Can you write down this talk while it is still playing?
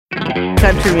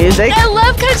Country music. I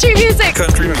love country music.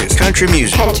 Country music. Country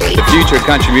music. Country. The future of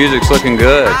country music's looking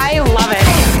good. I love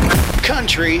it.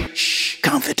 Country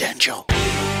Confidential.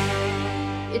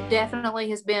 It definitely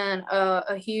has been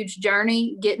a huge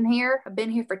journey getting here. I've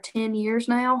been here for 10 years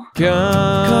now.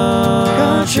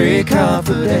 Country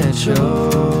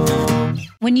Confidential.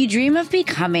 When you dream of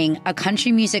becoming a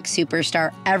country music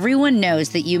superstar, everyone knows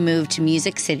that you moved to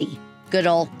Music City, good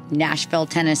old Nashville,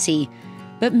 Tennessee.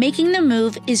 But making the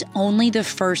move is only the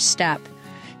first step.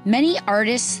 Many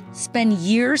artists spend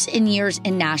years and years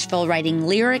in Nashville writing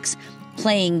lyrics,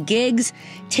 playing gigs,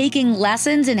 taking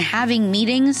lessons, and having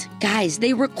meetings. Guys,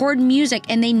 they record music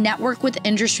and they network with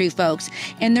industry folks,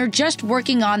 and they're just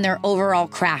working on their overall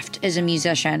craft as a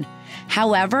musician.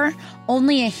 However,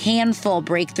 only a handful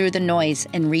break through the noise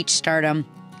and reach stardom.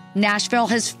 Nashville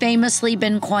has famously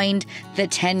been coined the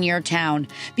 10-year town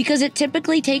because it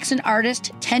typically takes an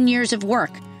artist 10 years of work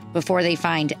before they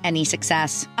find any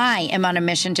success. I am on a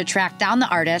mission to track down the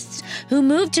artists who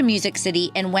moved to Music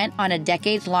City and went on a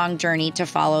decades-long journey to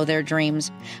follow their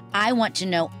dreams. I want to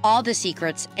know all the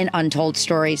secrets and untold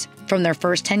stories from their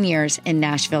first 10 years in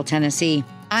Nashville, Tennessee.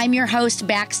 I'm your host,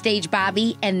 Backstage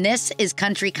Bobby, and this is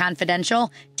Country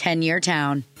Confidential, 10-Year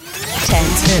Town.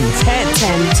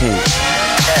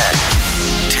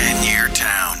 10-year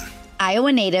town.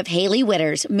 Iowa native Hailey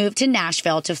Witters moved to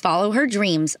Nashville to follow her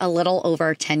dreams a little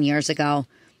over 10 years ago.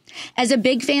 As a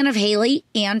big fan of Hailey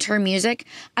and her music,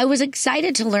 I was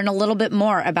excited to learn a little bit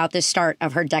more about the start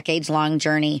of her decades-long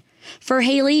journey. For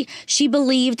Hailey, she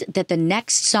believed that the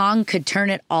next song could turn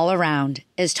it all around,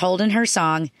 as told in her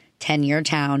song, 10-Year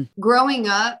Town. Growing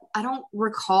up, I don't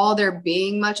recall there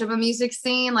being much of a music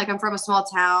scene. Like, I'm from a small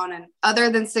town, and other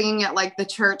than singing at like the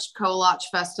church Kolach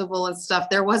festival and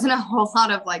stuff, there wasn't a whole lot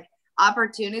of like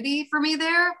opportunity for me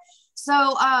there.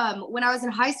 So when I was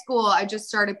in high school, I just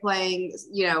started playing,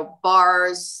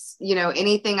 bars,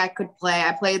 anything I could play.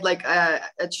 I played like a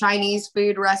Chinese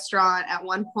food restaurant at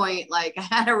one point. Like, I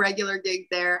had a regular gig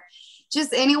there.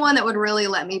 Just anyone that would really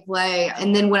let me play.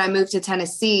 And then when I moved to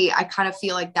Tennessee, I kind of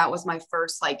feel like that was my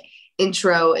first like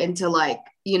intro into like,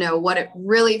 what it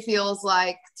really feels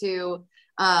like to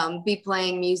be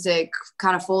playing music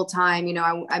kind of full time.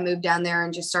 I moved down there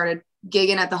and just started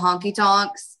gigging at the honky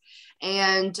tonks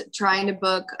and trying to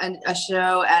book a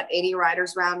show at 80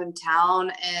 Writers Round in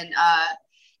town. And,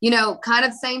 kind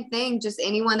of the same thing, just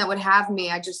anyone that would have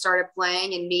me, I just started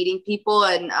playing and meeting people.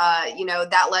 And,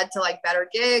 that led to like better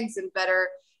gigs and better,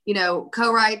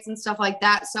 co-writes and stuff like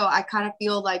that. So I kind of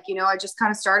feel like, I just kind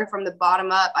of started from the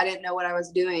bottom up. I didn't know what I was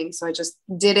doing. So I just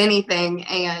did anything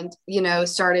and,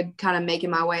 started kind of making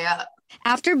my way up.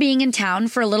 After being in town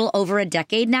for a little over a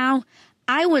decade now,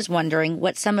 I was wondering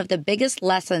what some of the biggest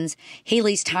lessons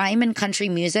Hailey's time in country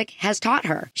music has taught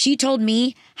her. She told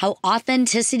me how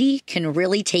authenticity can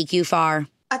really take you far.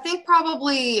 I think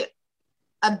probably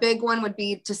a big one would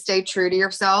be to stay true to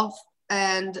yourself.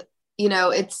 And,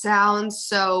 it sounds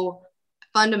so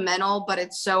fundamental, but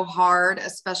it's so hard,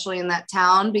 especially in that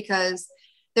town, because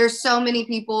there's so many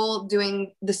people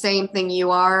doing the same thing you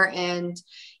are. And,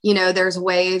 there's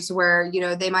ways where,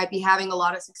 they might be having a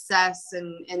lot of success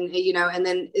and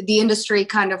then the industry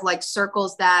kind of like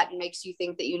circles that and makes you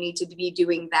think that you need to be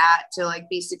doing that to like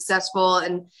be successful.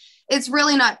 And it's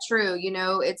really not true.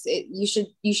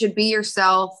 You should be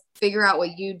yourself, figure out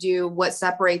what you do, what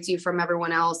separates you from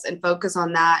everyone else, and focus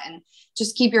on that, and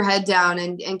just keep your head down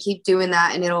and keep doing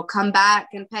that, and it'll come back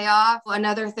and pay off.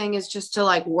 Another thing is just to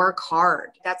like work hard.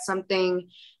 That's something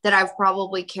that I've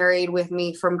probably carried with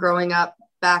me from growing up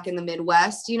back in the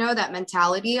Midwest, that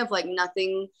mentality of like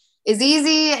nothing is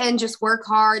easy and just work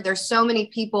hard. There's so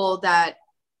many people that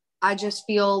I just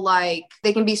feel like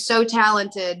they can be so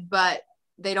talented, but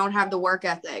they don't have the work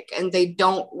ethic and they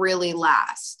don't really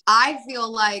last. I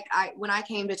feel like when I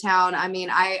came to town, I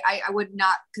would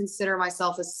not consider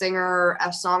myself a singer, a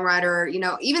songwriter,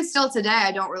 even still today,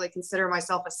 I don't really consider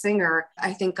myself a singer.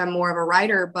 I think I'm more of a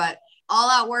writer, but I'll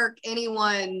outwork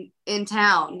anyone in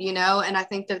town, and I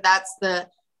think that's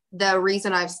the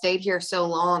reason I've stayed here so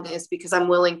long is because I'm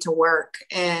willing to work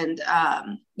and,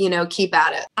 keep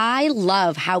at it. I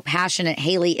love how passionate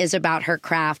Hailey is about her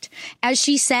craft. As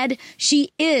she said,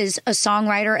 she is a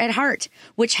songwriter at heart,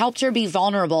 which helped her be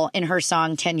vulnerable in her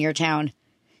song 10-Year Town.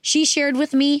 She shared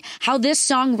with me how this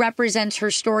song represents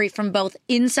her story from both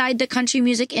inside the country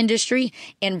music industry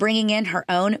and bringing in her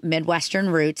own Midwestern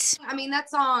roots. That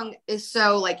song is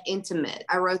so like intimate.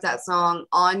 I wrote that song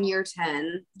on year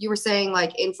 10. You were saying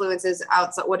like influences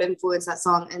outside, what influenced that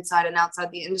song inside and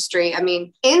outside the industry.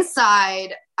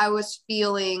 Inside, I was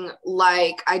feeling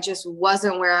like I just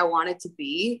wasn't where I wanted to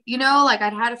be. You know, like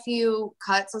I'd had a few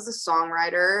cuts as a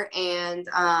songwriter and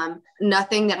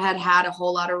nothing that had a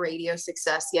whole lot of radio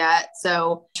success yet.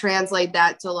 So translate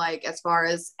that to like, as far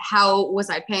as how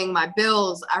was I paying my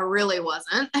bills, I really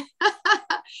wasn't.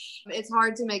 It's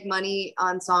hard to make money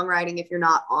on songwriting if you're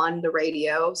not on the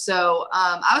radio. So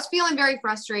I was feeling very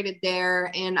frustrated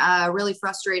there and really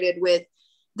frustrated with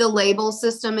the label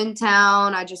system in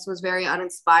town. I just was very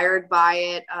uninspired by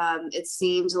it. It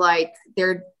seemed like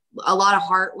a lot of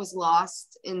heart was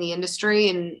lost in the industry,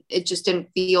 and it just didn't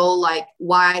feel like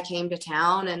why I came to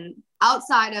town. And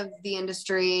outside of the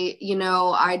industry, you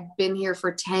know, I'd been here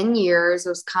for 10 years. I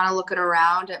was kind of looking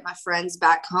around at my friends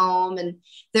back home, and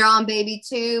they're on baby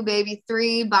 2, baby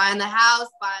 3, buying the house,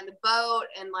 buying the boat.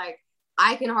 And like,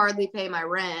 I can hardly pay my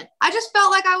rent. I just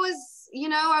felt like I was, you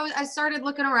know, I started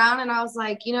looking around and I was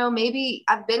like, you know, maybe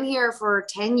I've been here for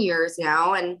 10 years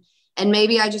now. And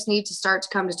maybe I just need to start to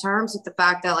come to terms with the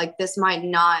fact that like, this might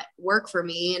not work for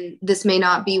me and this may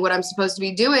not be what I'm supposed to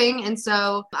be doing. And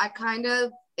so I kind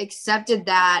of accepted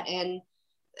that. And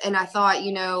I thought,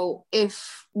 you know,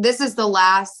 if this is the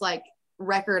last like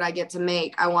record I get to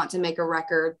make, I want to make a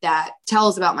record that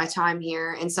tells about my time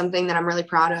here and something that I'm really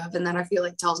proud of and that I feel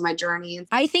like tells my journey.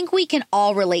 I think we can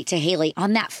all relate to Haley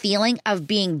on that feeling of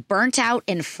being burnt out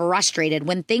and frustrated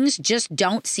when things just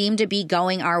don't seem to be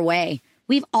going our way.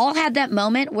 We've all had that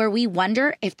moment where we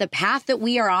wonder if the path that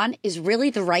we are on is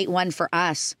really the right one for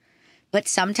us. But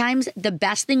sometimes the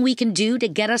best thing we can do to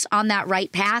get us on that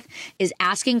right path is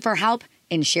asking for help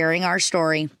and sharing our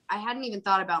story. I hadn't even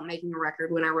thought about making a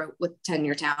record when I wrote with 10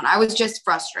 Year Town. I was just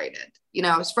frustrated. You know,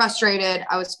 I was frustrated.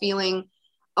 I was feeling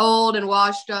old and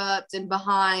washed up and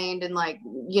behind and like,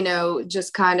 you know,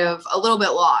 just kind of a little bit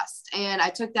lost. And I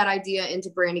took that idea into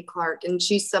Brandy Clark, and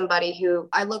she's somebody who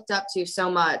I looked up to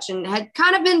so much and had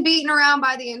kind of been beaten around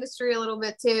by the industry a little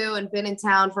bit too, and been in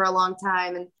town for a long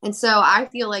time. And so I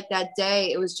feel like that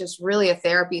day, it was just really a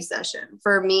therapy session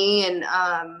for me. And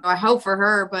I hope for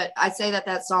her, but I say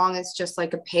that song is just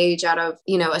like a page out of,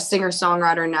 you know, a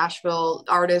singer-songwriter, Nashville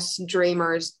artist,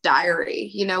 dreamer's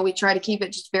diary. You know, we try to keep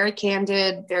it just very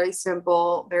candid, very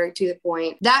simple, very to the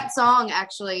point. That song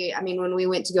actually, I mean, when we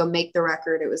went to go make the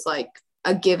record, it was like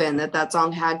a given that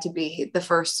song had to be the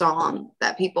first song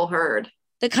that people heard.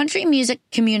 The country music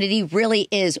community really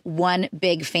is one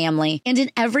big family. And in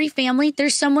every family,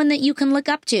 there's someone that you can look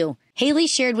up to. Haley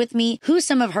shared with me who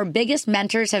some of her biggest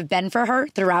mentors have been for her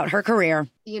throughout her career.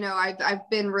 You know, I've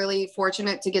been really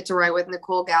fortunate to get to write with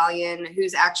Nicole Gallion,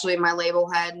 who's actually my label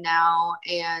head now,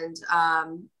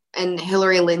 and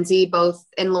Hillary Lindsay, both,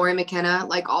 and Lori McKenna,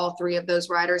 like all three of those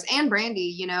writers, and Brandy,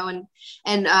 you know,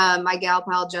 and my gal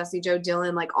pal, Jessie Jo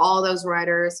Dillon, like all those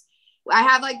writers. I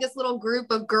have like this little group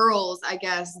of girls, I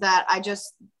guess, that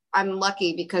I'm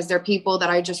lucky because they're people that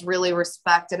I just really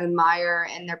respect and admire.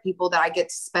 And they're people that I get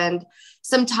to spend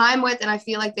some time with. And I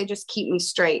feel like they just keep me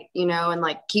straight, you know, and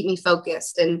like keep me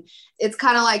focused. And it's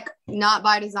kind of like not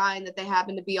by design that they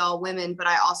happen to be all women, but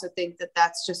I also think that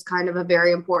that's just kind of a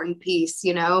very important piece,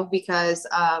 you know, because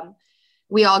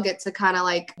we all get to kind of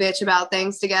like bitch about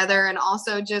things together and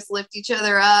also just lift each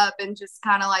other up and just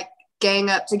kind of like gang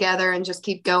up together and just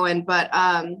keep going. But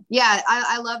yeah,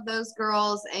 I love those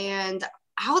girls. And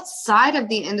outside of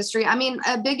the industry, I mean,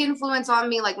 a big influence on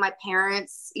me, like my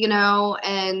parents, you know,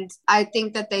 and I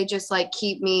think that they just like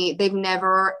keep me, they've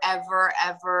never, ever,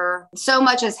 ever so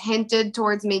much as hinted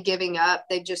towards me giving up.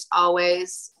 They've just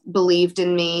always believed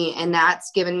in me. And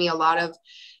that's given me a lot of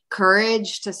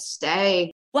courage to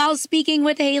stay. While speaking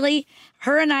with Haley,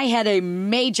 her and I had a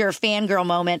major fangirl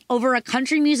moment over a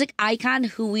country music icon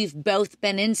who we've both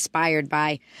been inspired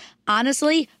by.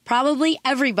 Honestly, probably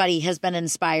everybody has been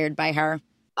inspired by her.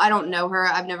 I don't know her.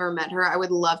 I've never met her. I would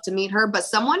love to meet her. But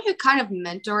someone who kind of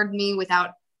mentored me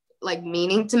without like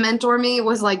meaning to mentor me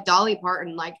was like Dolly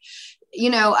Parton. Like, you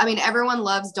know, I mean, everyone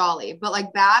loves Dolly, but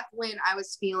like back when I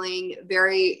was feeling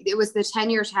it was the 10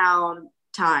 Year Town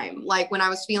time, like when I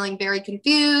was feeling very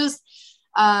confused.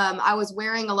 I was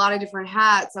wearing a lot of different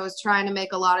hats. I was trying to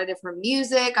make a lot of different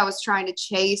music. I was trying to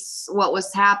chase what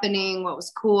was happening, what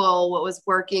was cool, what was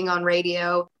working on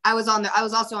radio. I was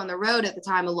also on the road at the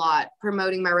time a lot,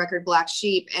 promoting my record Black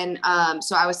Sheep. And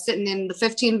so I was sitting in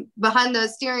behind the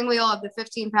steering wheel of the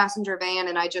 15-passenger van,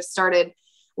 and I just started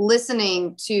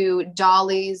listening to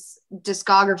Dolly's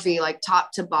discography, like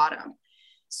top to bottom.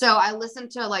 So I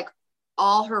listened to like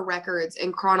all her records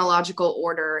in chronological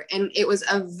order. And it was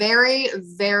a very,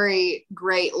 very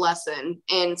great lesson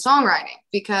in songwriting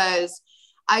because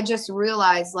I just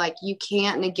realized like you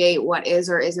can't negate what is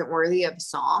or isn't worthy of a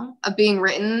song of being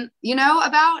written, you know,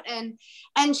 about.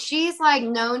 And she's like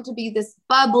known to be this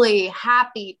bubbly,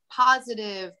 happy,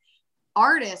 positive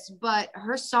artist, but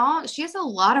her song, she has a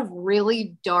lot of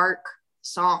really dark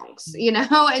songs, you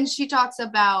know, and she talks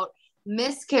about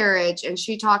miscarriage, and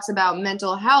she talks about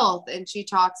mental health, and she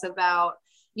talks about,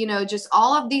 you know, just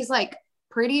all of these like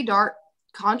pretty dark,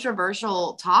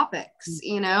 controversial topics,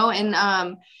 you know.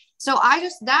 And so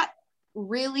that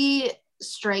really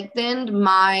strengthened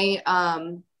my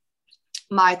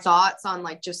my thoughts on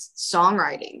like just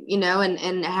songwriting, you know,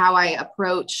 and how I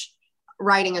approach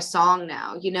writing a song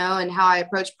now, you know, and how I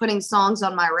approach putting songs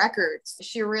on my records.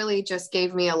 She really just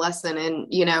gave me a lesson in,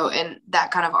 you know, in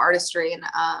that kind of artistry.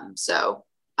 And so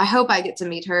I hope I get to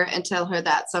meet her and tell her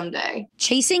that someday.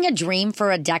 Chasing a dream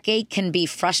for a decade can be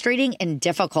frustrating and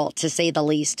difficult, to say the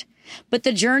least. But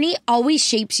the journey always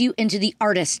shapes you into the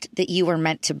artist that you were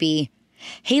meant to be.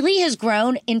 Haley has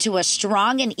grown into a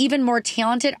strong and even more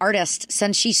talented artist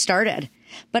since she started.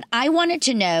 But I wanted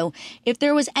to know if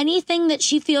there was anything that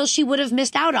she feels she would have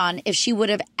missed out on if she would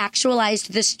have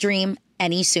actualized this dream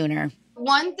any sooner.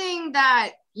 One thing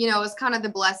that, you know, is kind of the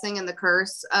blessing and the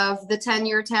curse of the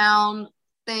 10-year town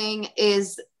thing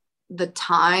is the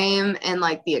time and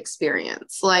like the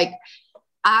experience. Like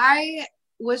I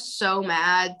was so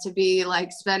mad to be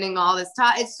like spending all this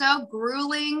time. It's so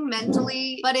grueling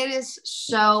mentally, but it is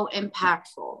so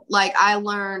impactful. Like I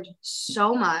learned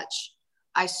so much.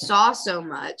 I saw so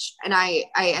much. And I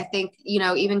think, you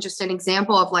know, even just an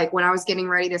example of like when I was getting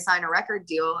ready to sign a record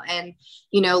deal and,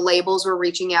 you know, labels were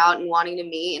reaching out and wanting to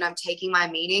meet, and I'm taking my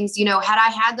meetings, you know, had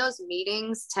I had those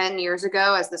meetings 10 years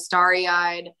ago as the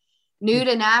starry-eyed new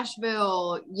to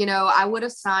Nashville, you know, I would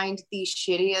have signed the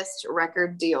shittiest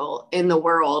record deal in the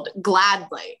world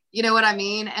gladly. You know what I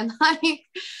mean? And like,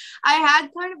 I had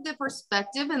kind of the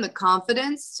perspective and the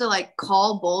confidence to like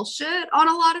call bullshit on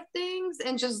a lot of things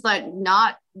and just like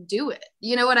not do it.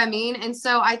 You know what I mean? And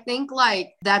so I think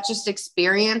like that just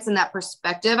experience and that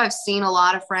perspective, I've seen a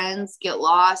lot of friends get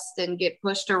lost and get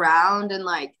pushed around and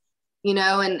like, you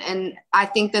know, and I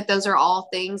think that those are all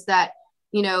things that,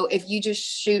 you know, if you just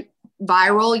shoot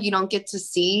viral, you don't get to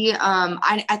see.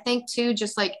 I think too,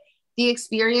 just like the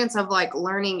experience of like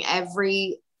learning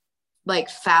every like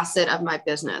facet of my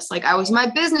business. Like I was my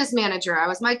business manager, I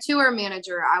was my tour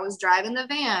manager, I was driving the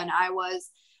van, I was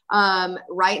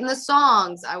writing the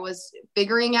songs, I was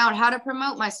figuring out how to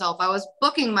promote myself, I was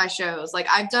booking my shows. Like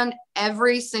I've done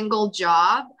every single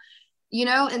job, you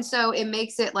know. And so it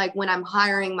makes it like when I'm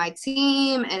hiring my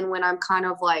team and when I'm kind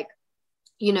of like,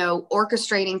 you know,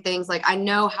 orchestrating things, like I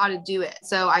know how to do it.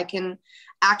 So I can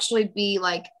actually be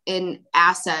like an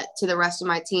asset to the rest of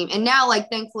my team. And now, like,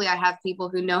 thankfully I have people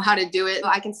who know how to do it.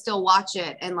 I can still watch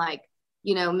it and like,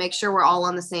 you know, make sure we're all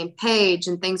on the same page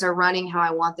and things are running how I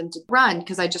want them to run.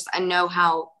 Because I know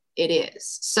how it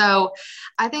is. So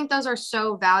I think those are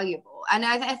so valuable. And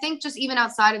I think just even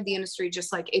outside of the industry,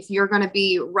 just like if you're going to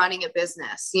be running a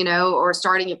business, you know, or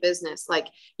starting a business, like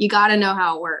you got to know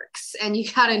how it works and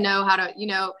you got to know how to, you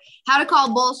know, how to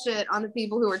call bullshit on the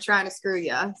people who are trying to screw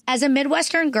you. As a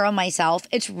Midwestern girl myself,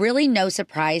 it's really no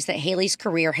surprise that Haley's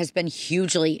career has been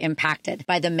hugely impacted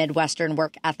by the Midwestern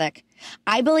work ethic.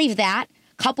 I believe that,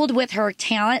 coupled with her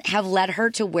talent, have led her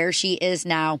to where she is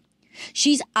now.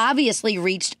 She's obviously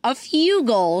reached a few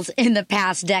goals in the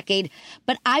past decade,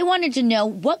 but I wanted to know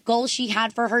what goals she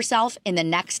had for herself in the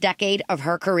next decade of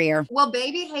her career. Well,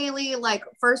 baby Haley, like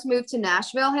first moved to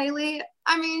Nashville, Haley.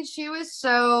 I mean, she was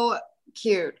so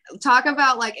cute. Talk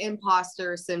about like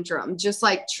imposter syndrome, just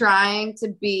like trying to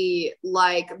be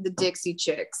like the Dixie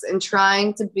Chicks and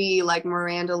trying to be like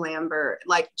Miranda Lambert,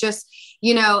 like just,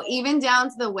 you know, even down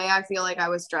to the way I feel like I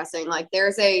was dressing. Like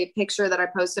there's a picture that I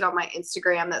posted on my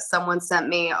Instagram that someone sent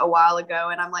me a while ago,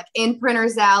 and I'm like in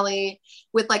Printer's Alley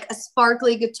with like a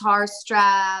sparkly guitar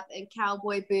strap and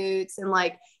cowboy boots and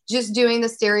like just doing the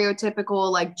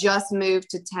stereotypical, like just moved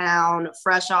to town,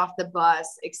 fresh off the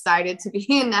bus, excited to be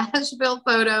in Nashville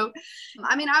photo.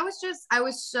 I mean, I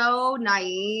was so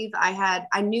naive.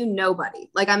 I knew nobody.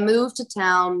 Like I moved to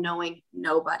town knowing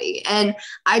nobody. And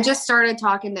I just started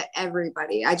talking to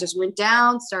everybody. I just went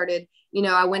down, started, you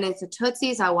know, I went into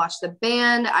Tootsie's, I watched the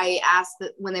band. I asked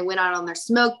that when they went out on their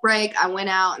smoke break, I went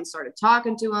out and started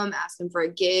talking to them, asked them for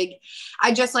a gig.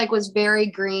 I just like was very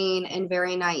green and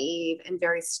very naive and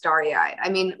very starry-eyed. I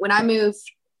mean, when I moved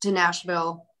to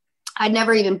Nashville, I'd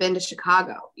never even been to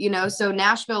Chicago, you know? So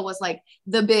Nashville was like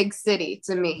the big city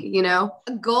to me, you know?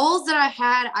 Goals that I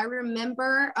had, I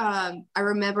remember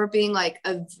being like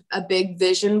a big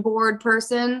vision board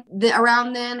person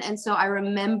around then. And so I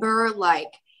remember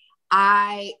like,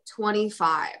 I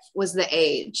 25 was the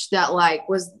age that like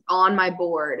was on my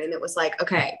board. And it was like,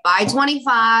 okay, by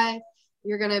 25,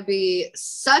 you're going to be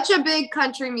such a big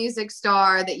country music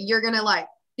star that you're going to like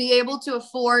be able to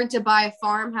afford to buy a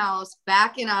farmhouse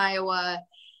back in Iowa.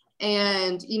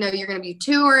 And, you know, you're going to be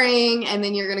touring, and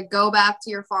then you're going to go back to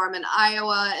your farm in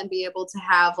Iowa and be able to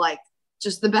have like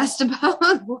just the best of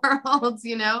both worlds.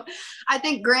 You know, I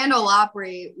think Grand Ole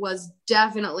Opry was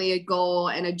definitely a goal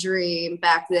and a dream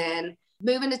back then.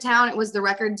 Moving to town, it was the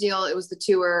record deal, it was the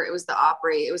tour, it was the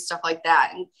Opry, it was stuff like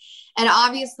that. And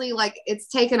obviously, like, it's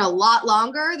taken a lot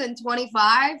longer than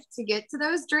 25 to get to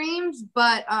those dreams.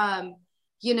 But,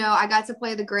 you know, I got to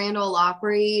play the Grand Ole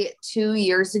Opry 2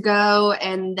 years ago,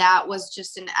 and that was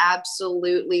just an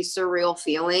absolutely surreal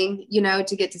feeling, you know,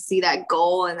 to get to see that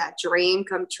goal and that dream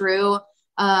come true.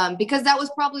 Because that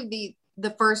was probably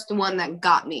the first one that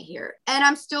got me here. And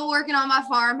I'm still working on my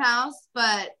farmhouse,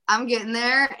 but I'm getting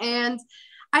there. And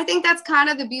I think that's kind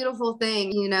of the beautiful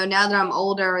thing, you know, now that I'm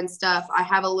older and stuff, I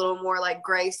have a little more like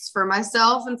grace for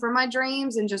myself and for my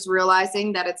dreams, and just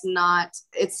realizing that it's not,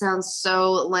 it sounds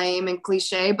so lame and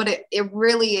cliche, but it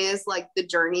really is like the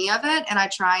journey of it. And I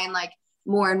try and like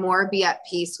more and more be at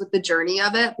peace with the journey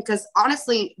of it, because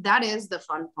honestly, that is the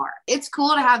fun part. It's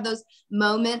cool to have those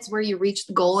moments where you reach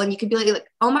the goal and you can be like,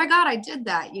 oh my God, I did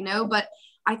that, you know, but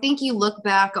I think you look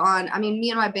back on, I mean, me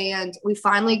and my band, we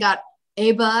finally got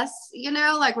a bus, you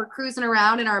know, like we're cruising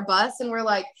around in our bus and we're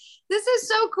like, this is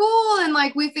so cool. And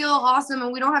like, we feel awesome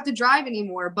and we don't have to drive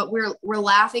anymore, but we're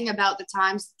laughing about the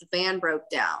times the van broke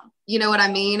down. You know what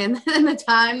I mean? And then the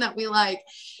time that we like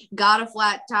got a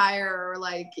flat tire, or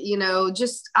like, you know,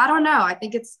 just, I don't know. I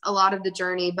think it's a lot of the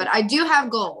journey, but I do have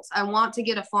goals. I want to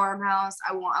get a farmhouse.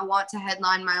 I want to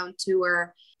headline my own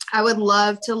tour. I would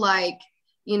love to like,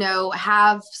 you know,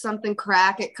 have something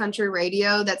crack at country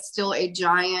radio. That's still a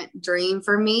giant dream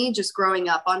for me, just growing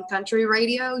up on country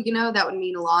radio, you know, that would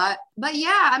mean a lot. But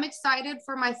yeah, I'm excited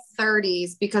for my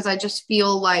 30s, because I just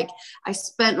feel like I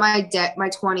spent my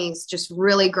 20s just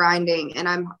really grinding, and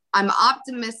I'm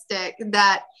optimistic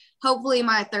that hopefully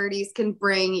my 30s can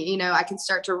bring, you know, I can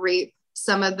start to reap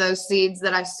some of those seeds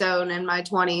that I sown in my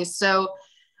 20s. So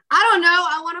I don't know,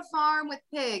 I want to farm with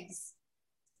pigs.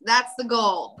 That's the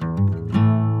goal.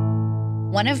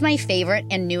 One of my favorite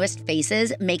and newest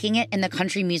faces making it in the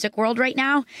country music world right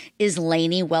now is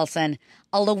Lainey Wilson,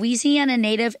 a Louisiana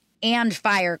native and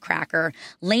firecracker.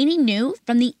 Lainey knew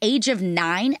from the age of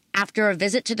 9, after a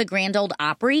visit to the Grand Ole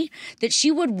Opry, that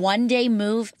she would one day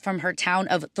move from her town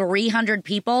of 300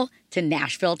 people to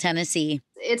Nashville, Tennessee.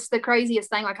 It's the craziest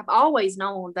thing. Like, I've always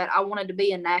known that I wanted to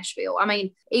be in Nashville. I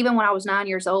mean, even when I was 9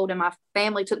 years old and my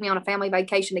family took me on a family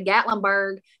vacation to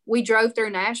Gatlinburg, we drove through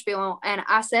Nashville, and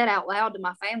I said out loud to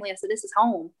my family, I said, this is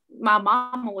home. My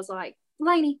mama was like,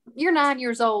 Lainey, you're 9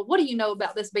 years old. What do you know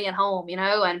about this being home? You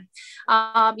know, and,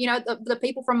 you know, the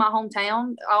people from my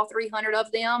hometown, all 300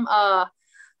 of them,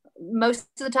 most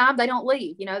of the time they don't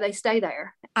leave, you know, they stay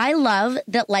there. I love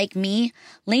that, like me,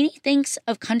 Lainey thinks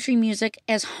of country music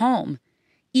as home.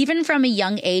 Even from a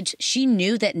young age, she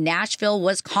knew that Nashville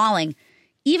was calling,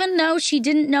 even though she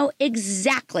didn't know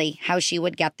exactly how she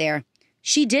would get there.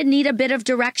 She did need a bit of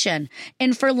direction,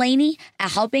 and for Lainey, a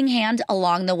helping hand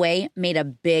along the way made a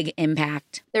big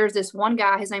impact. There's this one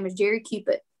guy, his name is Jerry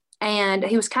Cupid, and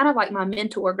he was kind of like my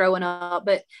mentor growing up,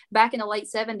 but back in the late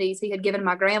 70s, he had given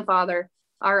my grandfather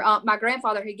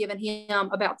had given him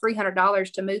about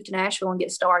 $300 to move to Nashville and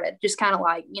get started, just kind of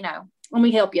like, you know, let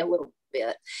me help you a little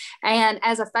bit. And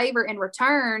as a favor in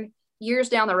return, years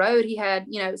down the road, he had,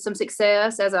 you know, some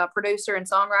success as a producer and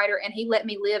songwriter, and he let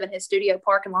me live in his studio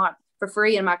parking lot for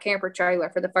free in my camper trailer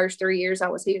for the first 3 years I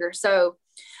was here. So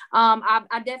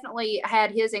I definitely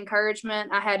had his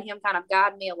encouragement. I had him kind of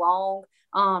guide me along.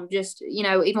 Just, you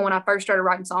know, even when I first started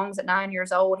writing songs at 9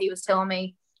 years old, he was telling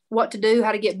me what to do,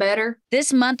 how to get better.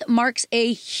 This month marks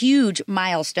a huge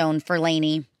milestone for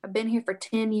Lainey. I've been here for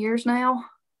 10 years now.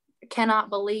 I cannot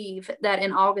believe that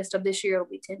in August of this year, it'll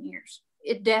be 10 years.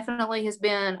 It definitely has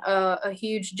been a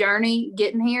huge journey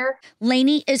getting here.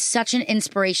 Lainey is such an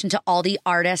inspiration to all the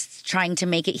artists trying to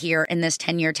make it here in this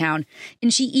 10-year town,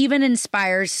 and she even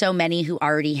inspires so many who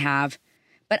already have.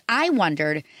 But I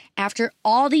wondered, after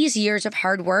all these years of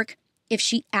hard work, if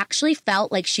she actually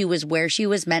felt like she was where she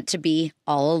was meant to be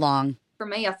all along. For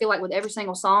me, I feel like with every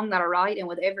single song that I write and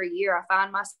with every year, I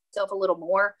find myself a little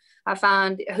more. I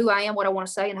find who I am, what I want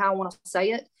to say, and how I want to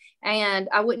say it. And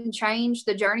I wouldn't change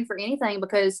the journey for anything,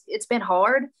 because it's been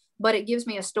hard, but it gives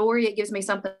me a story. It gives me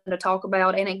something to talk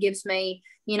about. And it gives me,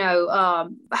 you know,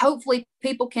 hopefully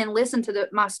people can listen to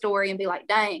my story and be like,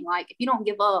 dang, like if you don't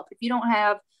give up, if you don't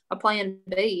have a plan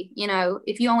B. You know,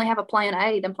 if you only have a plan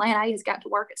A, then plan A has got to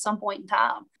work at some point in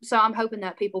time. So I'm hoping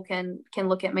that people can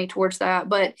look at me towards that.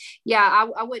 But yeah,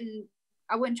 I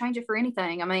wouldn't change it for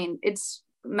anything. I mean, it's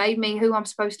made me who I'm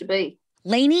supposed to be.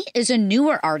 Lainey is a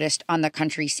newer artist on the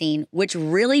country scene, which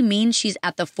really means she's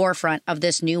at the forefront of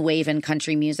this new wave in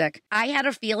country music. I had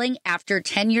a feeling after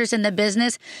 10 years in the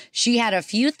business, she had a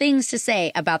few things to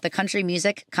say about the country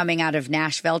music coming out of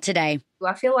Nashville today.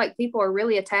 I feel like people are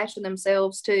really attaching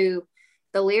themselves to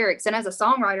the lyrics. And as a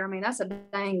songwriter, I mean, that's a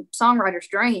dang songwriter's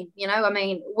dream. You know, I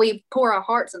mean, we pour our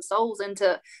hearts and souls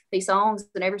into these songs,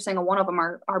 and every single one of them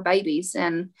are babies.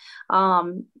 And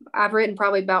I've written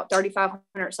probably about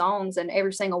 3,500 songs, and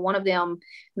every single one of them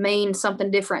means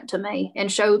something different to me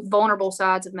and show vulnerable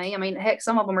sides of me. I mean, heck,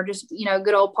 some of them are just, you know,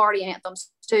 good old party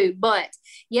anthems too. But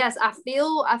yes, I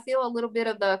feel a little bit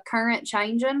of the current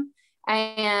changing,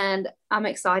 and I'm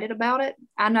excited about it.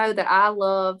 I know that I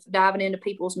love diving into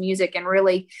people's music and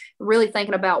really, really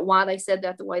thinking about why they said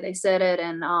that the way they said it.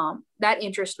 And that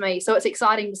interests me. So it's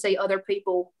exciting to see other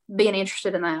people being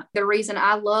interested in that. The reason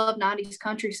I love 90s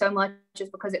country so much is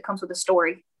because it comes with a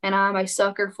story, and I'm a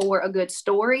sucker for a good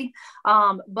story.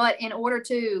 But in order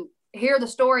to hear the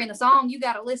story in the song, you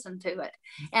got to listen to it.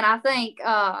 And I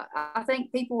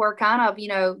think people are kind of, you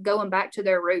know, going back to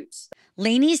their roots.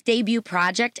 Lainey's debut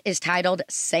project is titled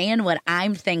Saying What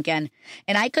I'm Thinking,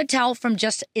 and I could tell from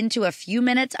just into a few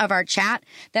minutes of our chat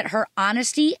that her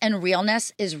honesty and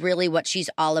realness is really what she's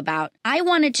all about. I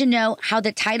wanted to know how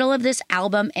the title of this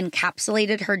album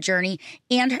encapsulated her journey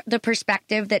and the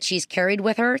perspective that she's carried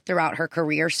with her throughout her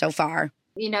career so far.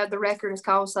 You know, the record is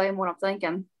called Saying What I'm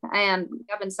Thinking. And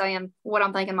I've been saying what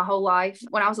I'm thinking my whole life.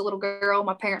 When I was a little girl,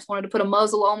 my parents wanted to put a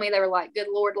muzzle on me. They were like, good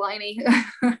Lord, Lainey.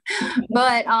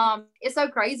 But it's so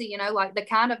crazy, you know, like the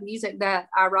kind of music that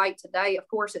I write today, of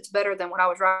course, it's better than what I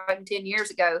was writing 10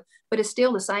 years ago, but it's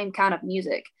still the same kind of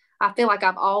music. I feel like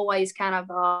I've always kind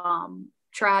of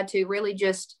tried to really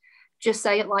just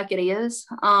say it like it is.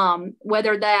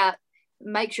 Whether that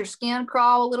makes your skin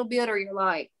crawl a little bit or you're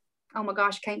like, oh my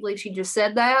gosh, I can't believe she just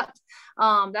said that.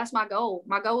 That's my goal.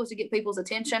 My goal is to get people's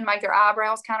attention, make their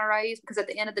eyebrows kind of raised, because at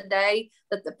the end of the day,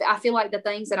 I feel like the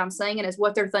things that I'm singing is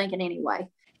what they're thinking anyway.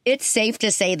 It's safe to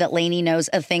say that Lainey knows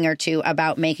a thing or two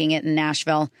about making it in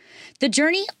Nashville. The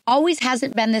journey always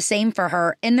hasn't been the same for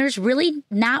her, and there's really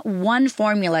not one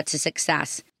formula to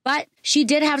success. But she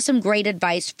did have some great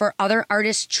advice for other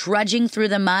artists trudging through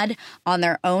the mud on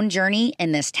their own journey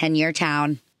in this 10-year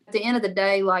town. At the end of the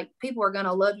day, like, people are going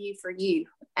to love you for you.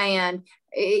 And,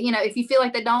 you know, if you feel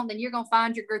like they don't, then you're going to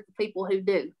find your group of people who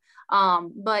do.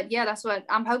 But yeah, that's what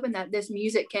I'm hoping, that this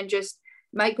music can just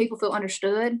make people feel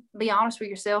understood. Be honest with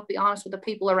yourself, be honest with the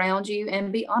people around you,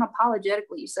 and be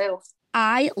unapologetically yourself.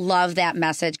 I love that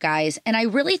message, guys. And I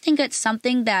really think it's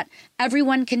something that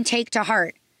everyone can take to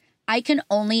heart. I can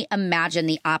only imagine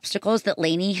the obstacles that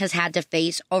Lainey has had to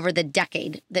face over the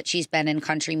decade that she's been in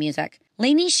country music.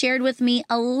 Lainey shared with me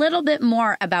a little bit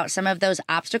more about some of those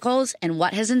obstacles and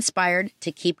what has inspired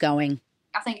to keep going.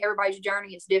 I think everybody's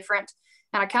journey is different.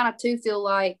 And I kind of too feel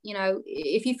like, you know,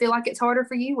 if you feel like it's harder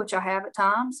for you, which I have at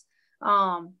times,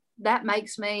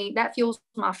 that fuels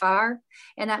my fire,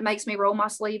 and that makes me roll my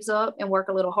sleeves up and work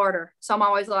a little harder. So I'm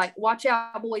always like, watch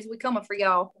out, boys, we coming for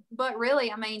y'all. But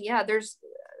really, I mean, yeah, there's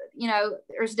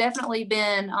definitely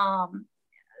been,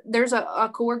 there's a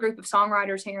core group of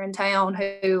songwriters here in town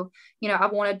who, you know,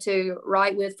 I've wanted to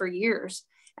write with for years.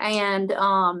 And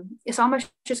it's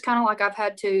almost just kind of like I've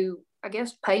had to, I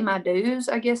guess, pay my dues,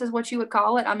 I guess is what you would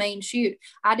call it. I mean, shoot,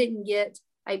 I didn't get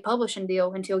a publishing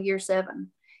deal until year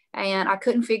 7. And I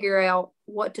couldn't figure out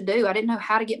what to do. I didn't know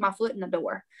how to get my foot in the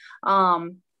door.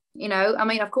 You know, I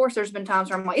mean, of course, there's been times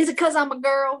where I'm like, is it because I'm a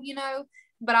girl, you know?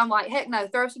 But I'm like, heck no,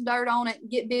 throw some dirt on it,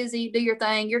 get busy, do your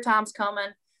thing. Your time's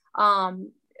coming.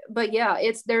 But yeah,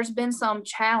 there's been some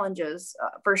challenges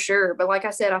for sure. But like I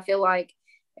said, I feel like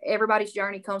everybody's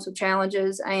journey comes with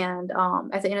challenges. And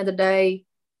at the end of the day,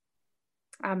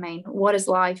 I mean, what is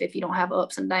life if you don't have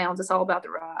ups and downs? It's all about the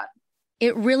ride.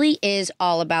 It really is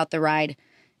all about the ride.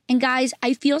 And guys,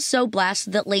 I feel so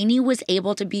blessed that Lainey was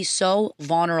able to be so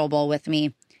vulnerable with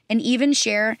me and even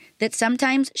share that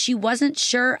sometimes she wasn't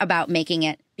sure about making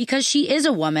it because she is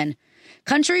a woman.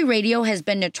 Country radio has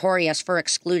been notorious for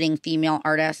excluding female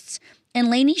artists, and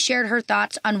Lainey shared her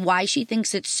thoughts on why she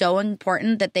thinks it's so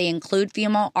important that they include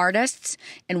female artists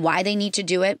and why they need to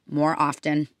do it more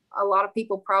often. A lot of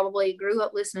people probably grew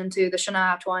up listening to the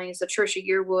Shania Twains, the Trisha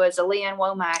Yearwoods, the Leanne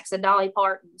Womack, the Dolly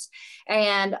Partons,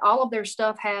 and all of their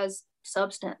stuff has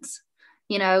substance.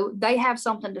 You know, they have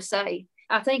something to say.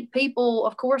 I think people,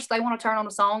 of course, they want to turn on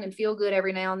a song and feel good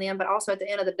every now and then, but also at the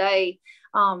end of the day,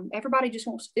 everybody just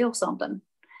wants to feel something.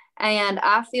 And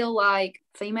I feel like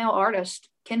female artists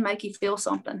can make you feel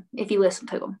something if you listen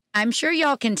to them. I'm sure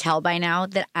y'all can tell by now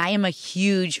that I am a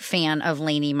huge fan of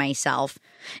Lainey myself.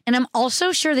 And I'm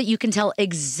also sure that you can tell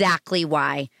exactly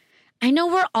why. I know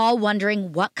we're all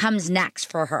wondering what comes next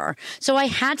for her, so I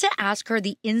had to ask her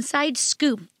the inside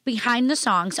scoop behind the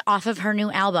songs off of her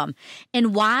new album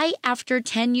and why, after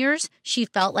 10 years, she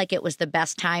felt like it was the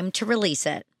best time to release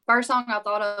it. First song I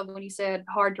thought of when you said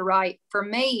hard to write, for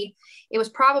me, it was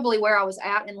probably where I was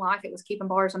at in life. It was keeping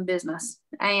bars in business.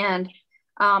 And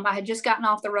I had just gotten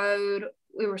off the road.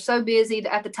 We were so busy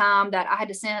at the time that I had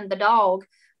to send the dog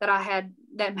that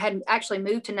had actually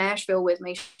moved to Nashville with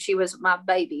me. She was my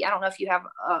baby. I don't know if you have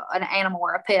an animal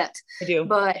or a pet. I do.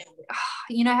 But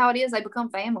you know how it is. They become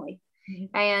family.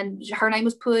 Mm-hmm. And her name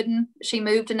was Puddin'. She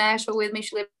moved to Nashville with me.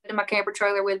 She lived in my camper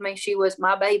trailer with me. She was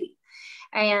my baby.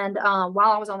 And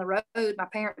while I was on the road, my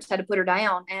parents had to put her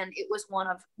down. And it was one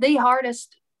of the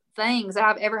hardest things that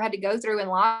I've ever had to go through in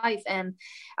life. And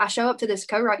I show up to this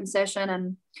co-writing session,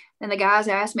 and the guys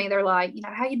asked me, they're like,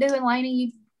 how you doing, Lainey?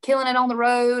 You killing it on the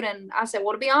road? And I said,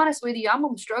 well, to be honest with you, I'm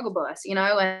on the struggle bus, and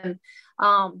I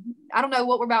don't know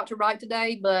what we're about to write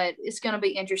today, but it's going to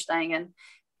be interesting. And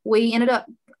we ended up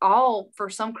all, for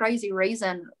some crazy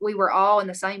reason, we were all in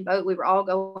the same boat. We were all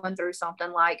going through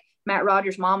something. Like Matt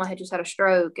Rogers' mama had just had a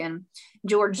stroke, and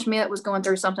George Smith was going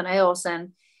through something else.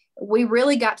 And we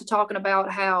really got to talking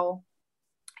about how,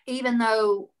 even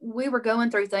though we were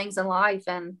going through things in life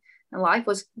and life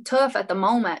was tough at the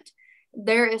moment,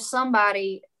 there is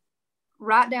somebody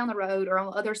right down the road or on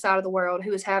the other side of the world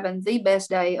who is having the best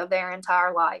day of their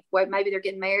entire life. Maybe they're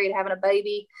getting married, having a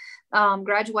baby,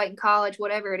 graduating college,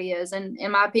 whatever it is. And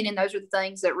in my opinion, those are the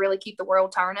things that really keep the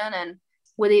world turning. And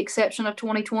with the exception of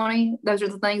 2020, those are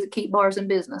the things that keep bars in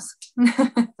business.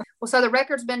 Well, so the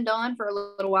record's been done for a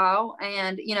little while.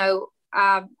 And,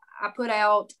 I put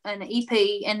out an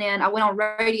EP, and then I went on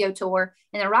radio tour.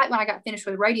 And then right when I got finished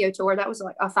with radio tour, that was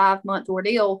like a 5-month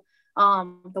ordeal.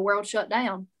 The world shut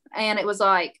down. And it was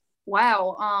like,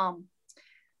 wow,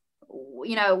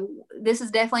 this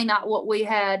is definitely not what we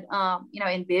had,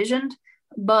 envisioned,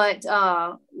 but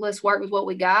let's work with what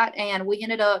we got. And we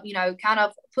ended up, kind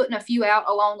of putting a few out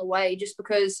along the way, just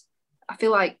because I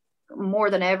feel like more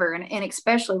than ever, and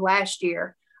especially last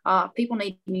year, people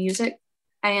need music.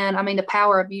 And I mean, the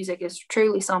power of music is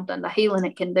truly something, the healing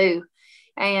it can do.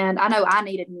 And I know I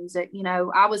needed music.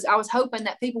 I was hoping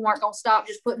that people weren't going to stop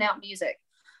just putting out music.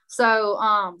 So,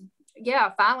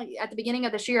 finally at the beginning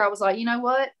of this year, I was like, you know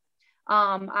what?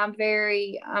 I'm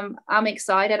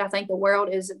excited. I think the world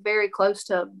is very close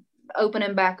to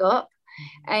opening back up,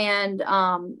 and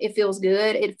it feels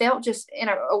good. It felt just in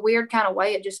a weird kind of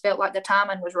way. It just felt like the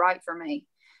timing was right for me.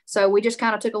 So we just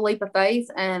kind of took a leap of faith.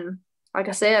 And like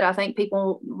I said, I think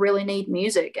people really need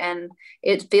music, and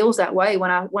it feels that way.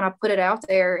 When I put it out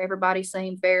there, everybody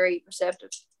seemed very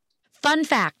receptive. Fun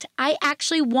fact, I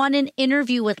actually won an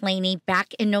interview with Lainey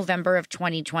back in November of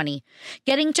 2020.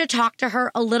 Getting to talk to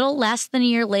her a little less than a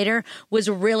year later was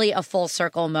really a full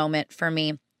circle moment for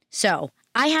me. So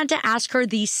I had to ask her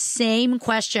the same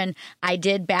question I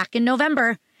did back in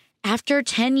November. After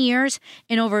 10 years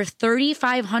and over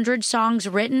 3,500 songs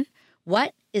written,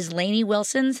 what is Lainey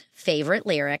Wilson's favorite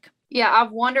lyric? Yeah, I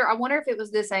wonder if it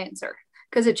was this answer,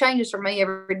 because it changes for me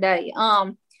every day.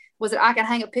 Was it, I can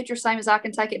hang a picture same as I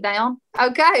can take it down?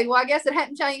 Okay, well, I guess it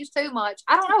hadn't changed too much.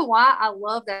 I don't know why I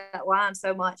love that line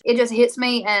so much. It just hits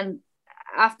me. And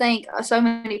I think so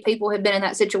many people have been in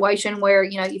that situation where,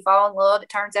 you fall in love. It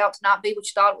turns out to not be what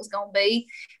you thought it was going to be.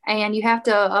 And you have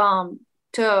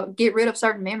to get rid of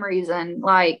certain memories. And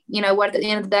at the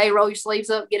end of the day, roll your sleeves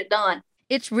up, get it done.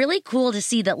 It's really cool to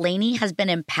see that Lainey has been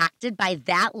impacted by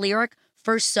that lyric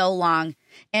for so long.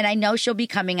 And I know she'll be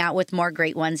coming out with more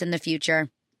great ones in the future.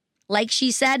 Like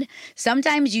she said,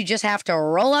 sometimes you just have to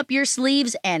roll up your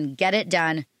sleeves and get it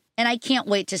done. And I can't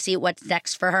wait to see what's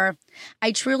next for her.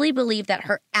 I truly believe that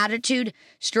her attitude,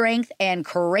 strength, and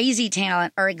crazy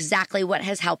talent are exactly what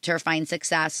has helped her find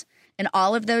success. And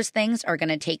all of those things are going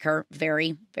to take her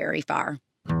very, very far.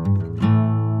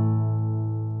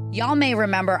 Y'all may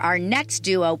remember our next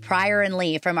duo, Pryor and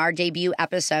Lee, from our debut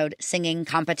episode, Singing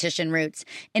Competition Roots.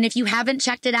 And if you haven't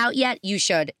checked it out yet, you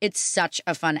should. It's such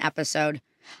a fun episode.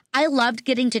 I loved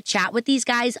getting to chat with these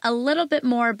guys a little bit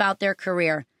more about their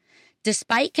career.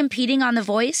 Despite competing on The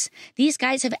Voice, these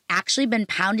guys have actually been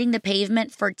pounding the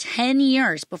pavement for 10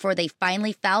 years before they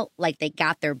finally felt like they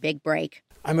got their big break.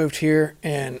 I moved here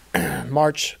in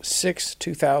March 6,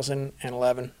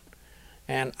 2011,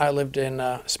 And I lived in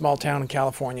a small town in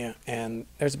California, and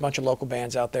there's a bunch of local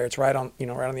bands out there. It's right on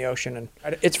the ocean, and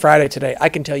it's Friday today. I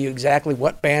can tell you exactly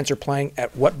what bands are playing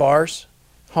at what bars,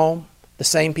 home, the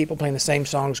same people playing the same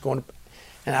songs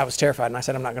and I was terrified, and I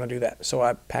said, I'm not going to do that. So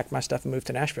I packed my stuff and moved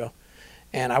to Nashville,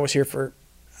 and I was here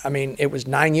it was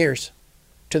 9 years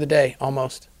to the day,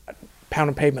 almost,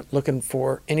 pounding pavement, looking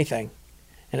for anything,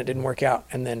 and it didn't work out,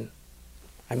 and then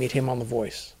I meet him on The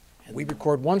Voice. We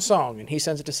record one song, and he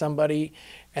sends it to somebody,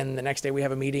 and the next day we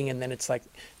have a meeting, and then it's like,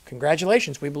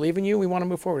 congratulations, we believe in you, we want to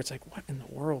move forward. It's like, what in the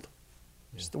world?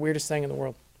 It's the weirdest thing in the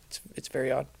world. It's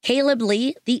very odd. Caleb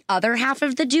Lee, the other half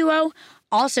of the duo,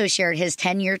 also shared his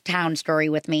 10-year town story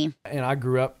with me. And I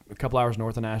grew up a couple hours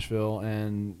north of Nashville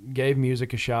and gave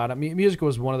music a shot. I mean, music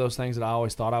was one of those things that I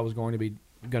always thought I was going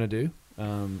to do,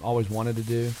 always wanted to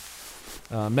do.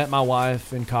 Met my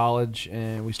wife in college,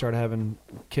 and we started having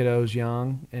kiddos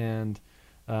young, and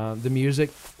the music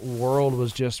world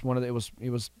was just it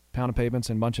was Pound of Pavements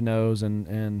and Bunch of No's,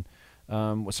 and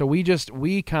so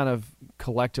we kind of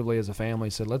collectively as a family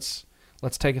said, let's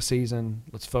take a season,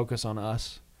 let's focus on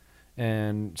us.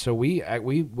 And so we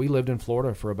lived in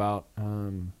Florida for about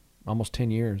almost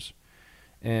 10 years,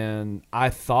 and I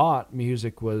thought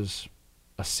music was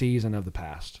a season of the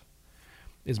past.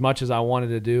 As much as I wanted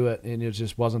to do it, and it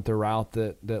just wasn't the route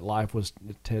that life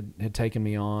had taken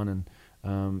me on. And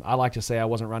I like to say I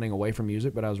wasn't running away from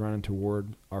music, but I was running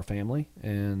toward our family,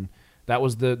 and that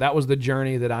was the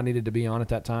journey that I needed to be on at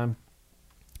that time.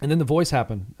 And then The Voice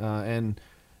happened, and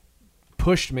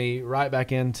pushed me right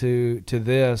back into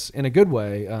this in a good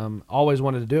way. Always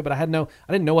wanted to do it, but I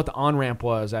didn't know what the on-ramp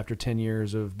was after 10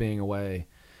 years of being away.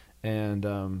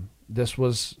 And this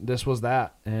was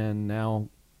that, and now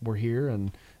we're here,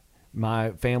 and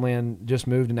my family just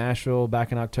moved to Nashville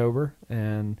back in October,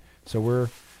 and so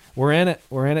we're in it.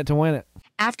 We're in it to win it.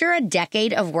 After a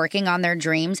decade of working on their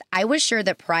dreams, I was sure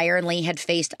that Pryor and Lee had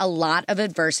faced a lot of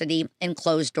adversity and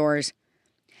closed doors.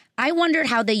 I wondered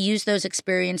how they used those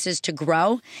experiences to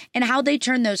grow and how they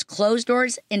turned those closed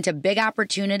doors into big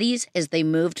opportunities as they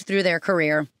moved through their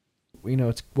career.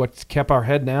 It's what's kept our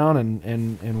head down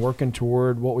and working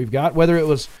toward what we've got, whether it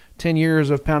was 10 years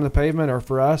of Pound of the Pavement, or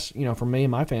for us, for me and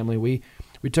my family, we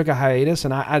took a hiatus,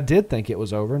 and I did think it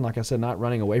was over. And like I said, not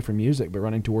running away from music, but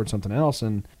running towards something else.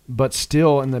 But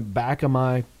still in the back of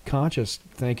my conscious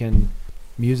thinking,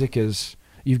 music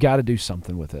you've got to do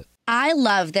something with it. I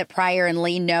love that Pryor and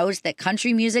Lee knows that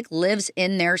country music lives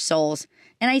in their souls.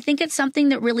 And I think it's something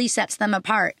that really sets them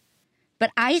apart.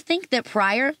 But I think that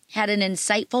Pryor had an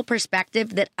insightful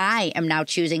perspective that I am now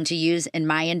choosing to use in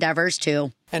my endeavors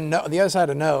too. And no, the other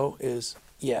side of no is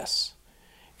yes.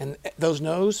 And those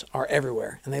no's are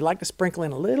everywhere. And they like to sprinkle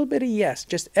in a little bit of yes.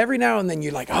 Just every now and then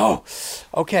you're like, oh,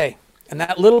 okay. And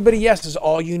that little bit of yes is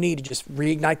all you need to just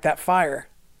reignite that fire.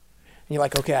 And you're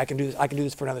like, okay, I can do this. I can do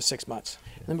this for another 6 months.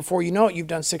 And then before you know it, you've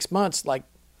done 6 months like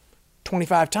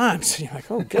 25 times. And you're like,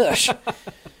 oh, gosh. How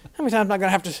many times am I going to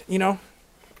have to,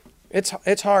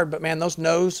 It's hard, but man, those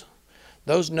no's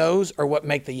are what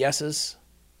make the yeses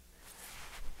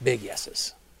big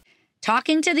yeses.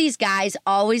 Talking to these guys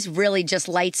always really just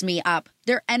lights me up.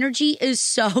 Their energy is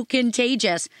so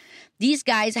contagious. These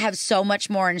guys have so much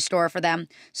more in store for them.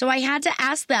 So I had to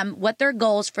ask them what their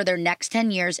goals for their next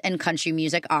 10 years in country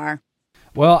music are.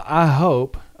 Well, I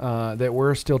hope that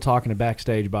we're still talking to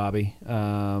backstage, Bobby,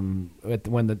 when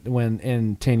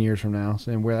in 10 years from now,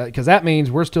 and because that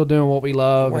means we're still doing what we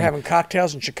love. We're having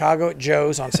cocktails in Chicago at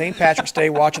Joe's on St. Patrick's Day,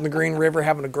 watching the Green River,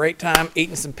 having a great time,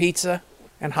 eating some pizza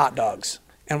and hot dogs,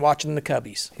 and watching the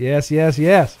Cubbies.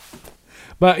 Yes.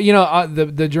 But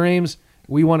the dreams,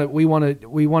 we want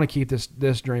to keep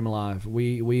this dream alive.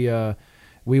 We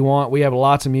have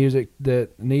lots of music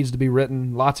that needs to be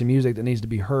written, lots of music that needs to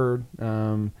be heard,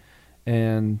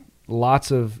 and lots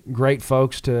of great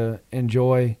folks to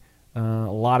enjoy a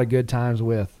lot of good times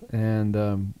with.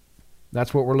 And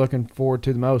that's what we're looking forward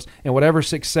to the most. And whatever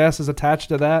success is attached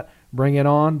to that, bring it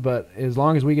on. But as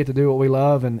long as we get to do what we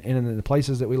love and in the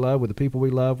places that we love with the people we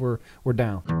love, we're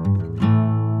down.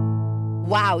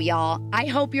 Wow, y'all. I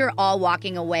hope you're all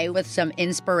walking away with some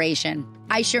inspiration.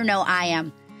 I sure know I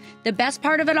am. The best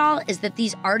part of it all is that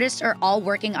these artists are all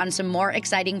working on some more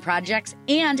exciting projects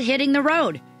and hitting the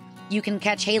road. You can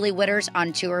catch Hailey Whitters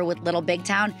on tour with Little Big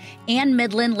Town and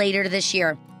Midland later this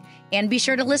year. And be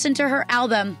sure to listen to her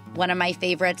album, one of my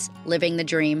favorites, Living the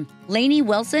Dream. Lainey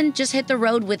Wilson just hit the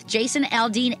road with Jason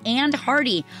Aldean and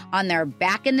Hardy on their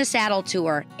Back in the Saddle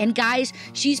tour. And guys,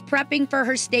 she's prepping for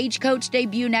her Stagecoach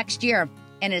debut next year.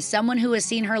 And as someone who has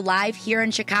seen her live here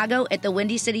in Chicago at the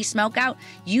Windy City Smokeout,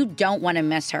 you don't want to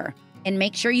miss her. And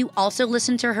make sure you also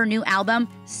listen to her new album,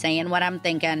 Saying What I'm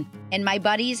Thinking. And my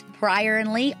buddies, Pryor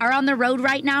and Lee, are on the road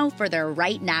right now for their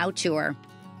Right Now tour.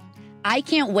 I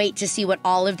can't wait to see what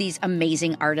all of these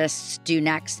amazing artists do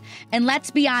next. And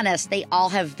let's be honest, they all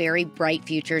have very bright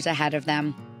futures ahead of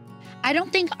them. I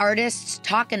don't think artists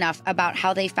talk enough about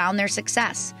how they found their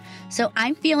success. So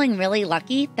I'm feeling really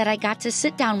lucky that I got to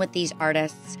sit down with these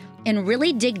artists and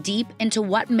really dig deep into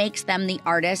what makes them the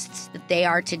artists that they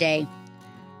are today.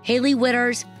 Hailey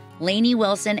Whitters, Lainey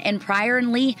Wilson, and Pryor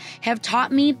and Lee have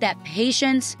taught me that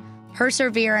patience,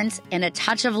 perseverance, and a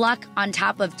touch of luck on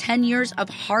top of 10 years of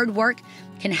hard work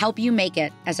can help you make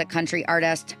it as a country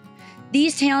artist.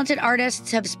 These talented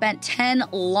artists have spent 10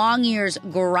 long years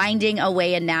grinding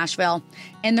away in Nashville,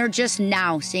 and they're just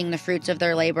now seeing the fruits of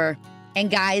their labor. And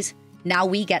guys, now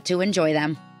we get to enjoy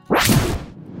them.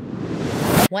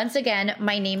 Once again,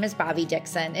 my name is Bobby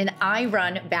Dixon, and I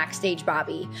run Backstage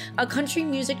Bobby, a country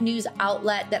music news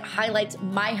outlet that highlights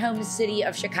my home city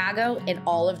of Chicago and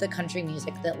all of the country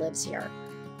music that lives here.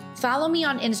 Follow me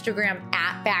on Instagram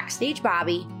at Backstage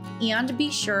Bobby, and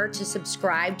be sure to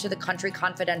subscribe to the Country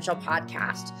Confidential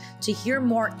podcast to hear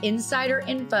more insider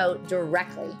info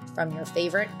directly from your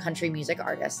favorite country music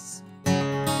artists.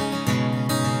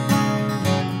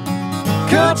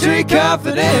 Country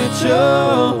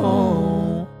Confidential.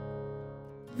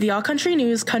 The All Country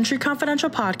News Country Confidential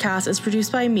podcast is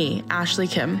produced by me, Ashley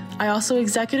Kim. I also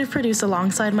executive produce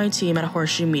alongside my team at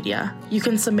Horseshoe Media. You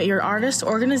can submit your artist,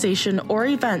 organization, or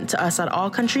event to us at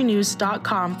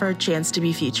allcountrynews.com for a chance to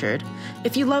be featured.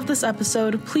 If you love this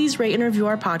episode, please rate and review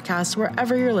our podcast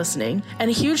wherever you're listening. And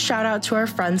a huge shout out to our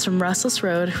friends from Restless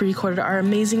Road who recorded our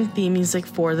amazing theme music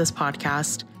for this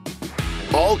podcast.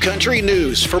 All Country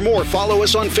News. For more, follow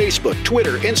us on Facebook,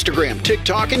 Twitter, Instagram,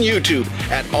 TikTok, and YouTube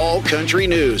at All Country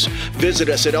News. Visit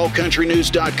us at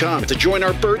allcountrynews.com to join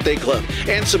our birthday club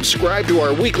and subscribe to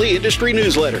our weekly industry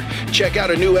newsletter. Check out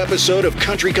a new episode of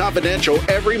Country Confidential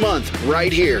every month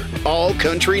right here, All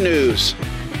Country News.